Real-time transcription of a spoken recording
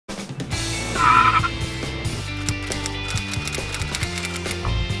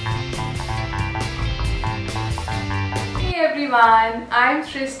everyone, I'm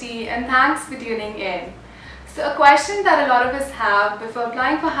Srishti and thanks for tuning in. So a question that a lot of us have before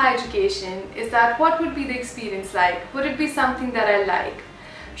applying for higher education is that what would be the experience like? Would it be something that I like?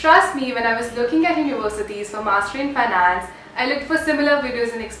 Trust me, when I was looking at universities for Master in Finance, I looked for similar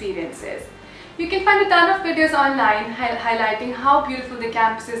videos and experiences. You can find a ton of videos online highlighting how beautiful the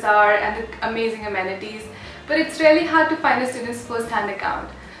campuses are and the amazing amenities, but it's really hard to find a student's first-hand account.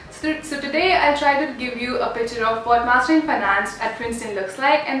 So today I'll try to give you a picture of what Master in Finance at Princeton looks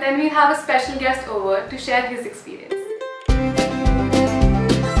like, and then we'll have a special guest over to share his experience.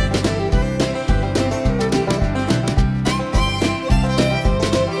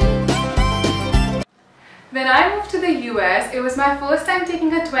 When I moved to the US, it was my first time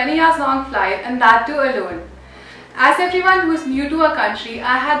taking a 20 hours long flight, and that too alone. As everyone who's new to our country,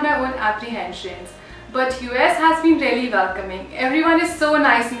 I had my own apprehensions. But US has been really welcoming. Everyone is so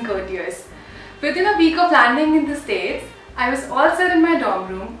nice and courteous. Within a week of landing in the States, I was all set in my dorm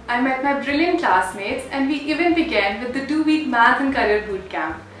room. I met my brilliant classmates and we even began with the 2-week math and career boot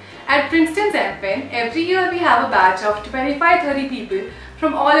camp. At Princeton's M.Fin, every year we have a batch of 25-30 people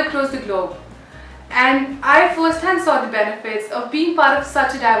from all across the globe. And I firsthand saw the benefits of being part of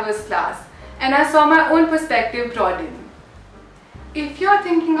such a diverse class, and I saw my own perspective broaden. If you're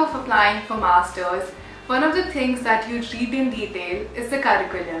thinking of applying for Masters, one of the things that you read in detail is the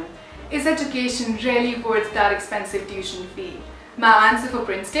curriculum. Is education really worth that expensive tuition fee? My answer for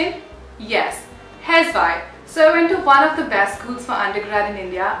Princeton? Yes. Here's why. So I went to one of the best schools for undergrad in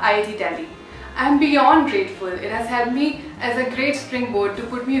India, IIT Delhi. I'm beyond grateful. It has helped me as a great springboard to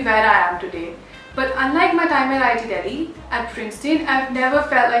put me where I am today. But unlike my time at IIT Delhi, at Princeton, I've never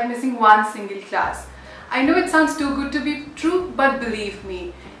felt like missing one single class. I know it sounds too good to be true, but believe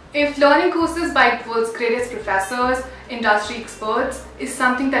me, if learning courses by its world's greatest professors, industry experts, is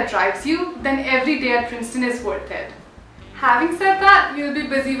something that drives you, then every day at Princeton is worth it. Having said that, you'll be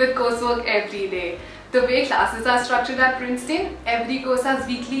busy with coursework every day. The way classes are structured at Princeton, every course has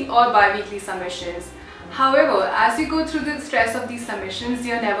weekly or bi-weekly submissions. However, as you go through the stress of these submissions,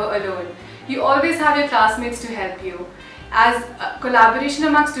 you're never alone. You always have your classmates to help you, as collaboration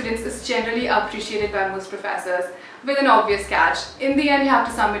among students is generally appreciated by most professors, with an obvious catch. In the end, you have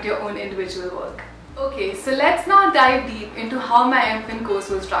to submit your own individual work. Okay, so let's now dive deep into how my M.Fin course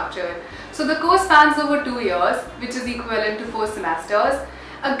was structured. So the course spans over 2 years, which is equivalent to 4 semesters.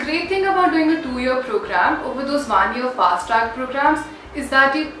 A great thing about doing a 2-year program over those 1-year fast-track programs is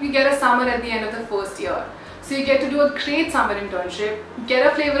that you get a summer at the end of the first year. So you get to do a great summer internship, get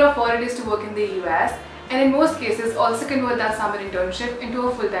a flavor of what it is to work in the US, and in most cases also convert that summer internship into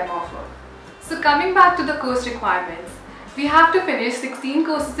a full-time offer. So coming back to the course requirements, we have to finish 16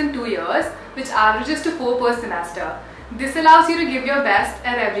 courses in 2 years, which averages to 4 per semester. This allows you to give your best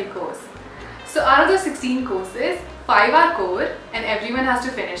at every course. So out of the 16 courses, 5 are core and everyone has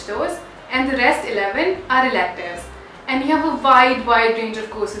to finish those, and the rest 11 are electives. And you have a wide range of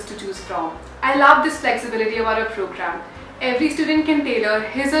courses to choose from. I love this flexibility about our program. Every student can tailor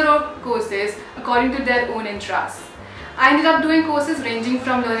his or her courses according to their own interests. I ended up doing courses ranging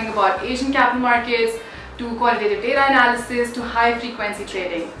from learning about Asian capital markets to quantitative data analysis to high frequency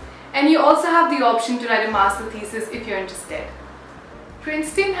trading. And you also have the option to write a master thesis if you're interested.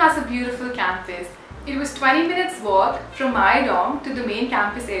 Princeton has a beautiful campus. It was 20 minutes walk from my dorm to the main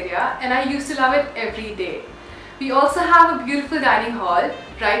campus area, and I used to love it every day. We also have a beautiful dining hall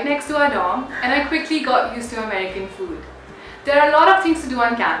right next to our dorm, and I quickly got used to American food. There are a lot of things to do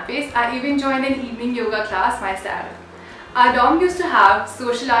on campus. I even joined an evening yoga class myself. Our dorm used to have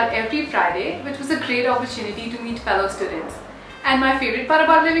social hour every Friday, which was a great opportunity to meet fellow students. And my favorite part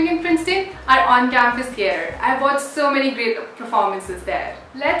about living in Princeton, our on-campus theatre. I've watched so many great performances there.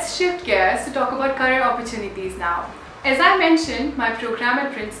 Let's shift gears to talk about career opportunities now. As I mentioned, my program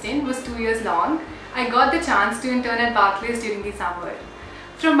at Princeton was 2 years long. I got the chance to intern at Barclays during the summer.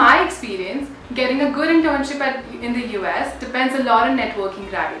 From my experience, getting a good internship in the US depends a lot on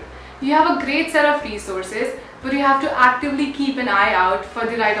networking, right? You have a great set of resources, but you have to actively keep an eye out for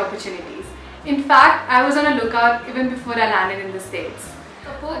the right opportunities. In fact, I was on a lookout even before I landed in the States.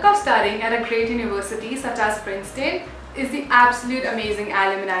 A perk of studying at a great university such as Princeton is the absolute amazing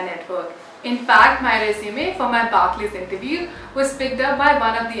alumni network. In fact, my resume for my Barclays interview was picked up by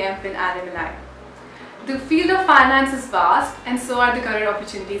one of the M.Fin alumni. The field of finance is vast, and so are the career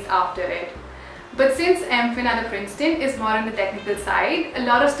opportunities after it. But since M.Fin at Princeton is more on the technical side, a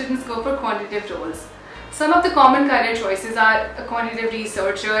lot of students go for quantitative roles. Some of the common career choices are a quantitative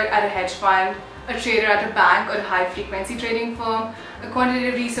researcher at a hedge fund, a trader at a bank or a high-frequency trading firm, a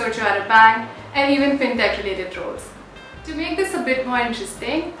quantitative researcher at a bank, and even fintech-related roles. To make this a bit more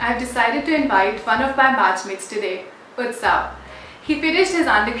interesting, I've decided to invite one of my batchmates today, Utsav. He finished his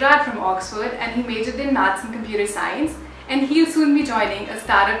undergrad from Oxford and he majored in maths and computer science, and he'll soon be joining a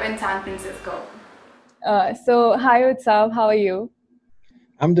startup in San Francisco. So hi, Utsav, how are you?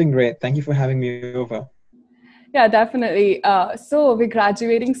 I'm doing great. Thank you for having me over. Yeah, definitely. So we're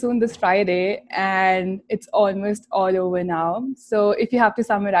graduating soon this Friday, and it's almost all over now. So if you have to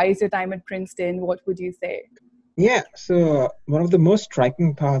summarize your time at Princeton, what would you say? Yeah, so one of the most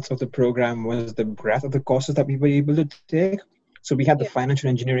striking parts of the program was the breadth of the courses that we were able to take. So we had the Yeah. financial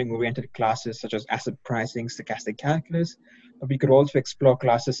engineering oriented classes such as asset pricing, stochastic calculus, but we could also explore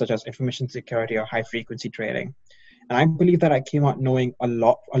classes such as information security or high frequency trading. And I believe that I came out knowing a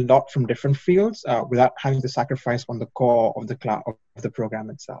lot from different fields without having to sacrifice on the core of the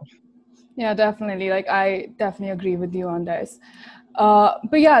program itself. Yeah, definitely. Like, I definitely agree with you on this.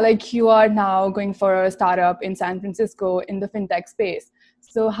 But yeah, like you are now going for a startup in San Francisco in the fintech space.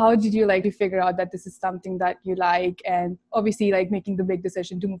 So how did you like to figure out that this is something that you like, and obviously like making the big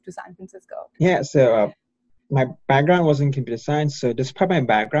decision to move to San Francisco? Yeah, so my background was in computer science. So despite my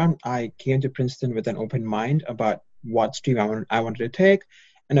background, I came to Princeton with an open mind about what stream I wanted to take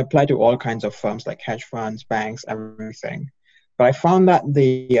and apply to all kinds of firms like hedge funds, banks, everything. But I found that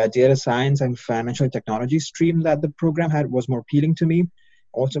the data science and financial technology stream that the program had was more appealing to me.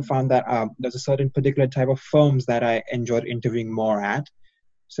 Also found that there's a certain particular type of firms that I enjoyed interviewing more at.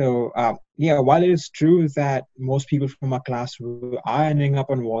 So, yeah, while it is true that most people from our class are ending up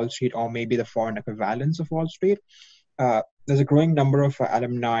on Wall Street or maybe the foreign equivalents of Wall Street, there's a growing number of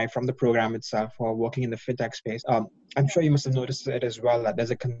alumni from the program itself who are working in the fintech space. I'm sure you must have noticed it as well that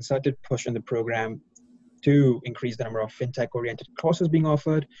there's a concerted push in the program to increase the number of fintech-oriented courses being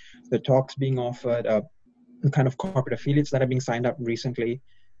offered, the talks being offered, the kind of corporate affiliates that are being signed up recently.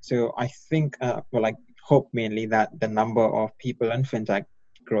 So I think, well, I hope mainly that the number of people in fintech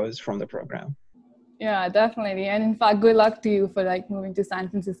grows from the program. Yeah, definitely. And in fact, good luck to you for like moving to San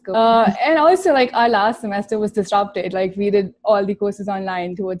Francisco. And also like our last semester was disrupted. Like we did all the courses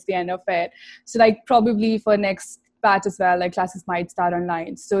online towards the end of it. So like probably for next batch as well, like classes might start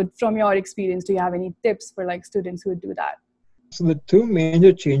online. So from your experience, do you have any tips for like students who would do that? So the two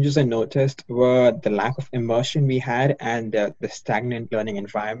major changes I noticed were the lack of immersion we had and the stagnant learning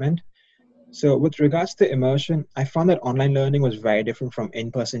environment. So with regards to immersion, I found that online learning was very different from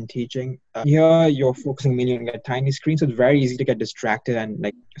in-person teaching. Here, you're focusing mainly on a tiny screen, so it's very easy to get distracted.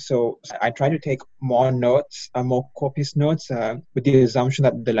 And so I try to take more notes, more copious notes, with the assumption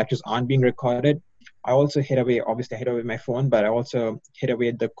that the lectures aren't being recorded. Obviously I hid away my phone, but I also hid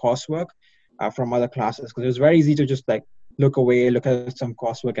away the coursework from other classes because it was very easy to just like look away, look at some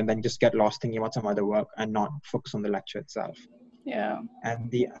coursework, and then just get lost thinking about some other work and not focus on the lecture itself. Yeah. And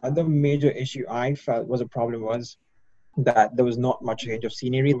the other major issue I felt was a problem was that there was not much change of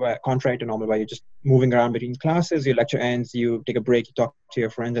scenery, where contrary to normal, where you're just moving around between classes, your lecture ends, you take a break, you talk to your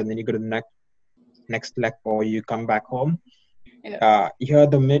friends, and then you go to the next lecture or you come back home. Yeah. Here,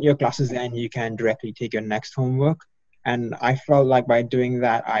 the minute your classes end, you can directly take your next homework. And I felt like by doing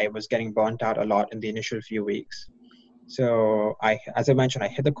that, I was getting burnt out a lot in the initial few weeks. So as I mentioned, I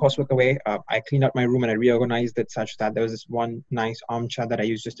hid the coursework away. I cleaned out my room and I reorganized it such that there was this one nice armchair that I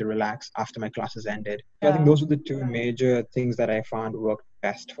used just to relax after my classes ended. So I think those were the two major things that I found worked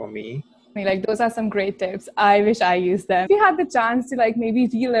best for me. Like those are some great tips. I wish I used them. If you had the chance to like maybe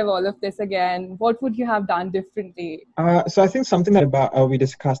relive all of this again, what would you have done differently? So I think something that we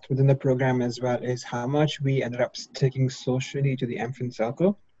discussed within the program as well is how much we ended up sticking socially to the M.Fin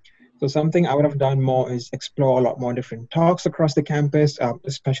circle. So something I would have done more is explore a lot more different talks across the campus,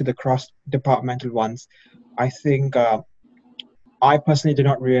 especially the cross-departmental ones. I think I personally did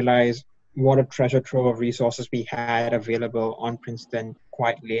not realize what a treasure trove of resources we had available on Princeton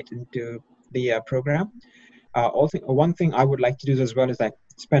quite late into the program. Also, one thing I would like to do as well is like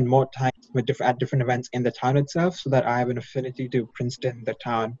spend more time at different events in the town itself, so that I have an affinity to Princeton, the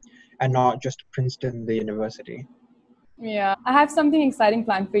town, and not just Princeton, the university. Yeah, I have something exciting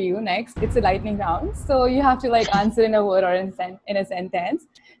planned for you next. It's a lightning round. So you have to like answer in a word or in a sentence.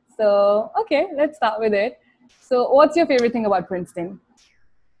 So, okay, let's start with it. So what's your favorite thing about Princeton?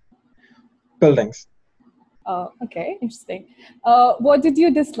 Buildings. Oh, okay, interesting. What did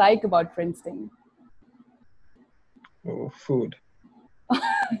you dislike about Princeton? Oh, food.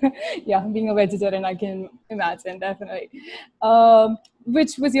 Yeah, being a vegetarian, I can imagine, definitely.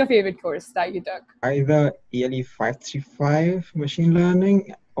 Which was your favorite course that you took? Either ELE 535 machine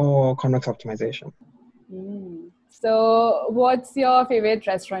learning or convex optimization. So what's your favorite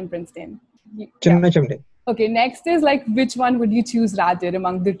restaurant in Princeton? Chennai Chimney. Okay, next is like which one would you choose rather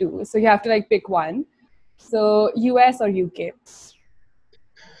among the two? So you have to like pick one. So US or UK?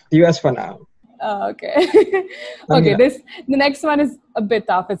 US for now. Okay. Let me Okay, know. the next one is a bit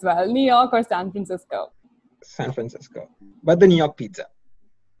tough as well. New York or San Francisco? San Francisco. But the New York pizza.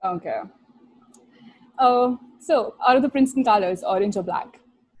 Okay. So out of the Princeton colors, orange or black?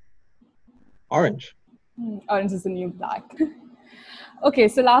 Orange. Orange is the new black. Okay,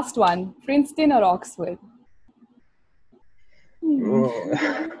 so last one, Princeton or Oxford?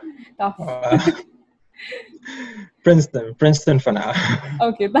 Oh. Tough. Princeton for now.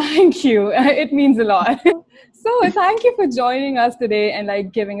 Okay, thank you. It means a lot. So thank you for joining us today and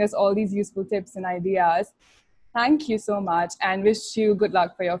like giving us all these useful tips and ideas. Thank you so much and wish you good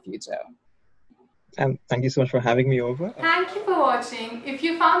luck for your future. And thank you so much for having me over. Thank you for watching. If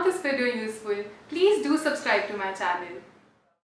you found this video useful, please do subscribe to my channel.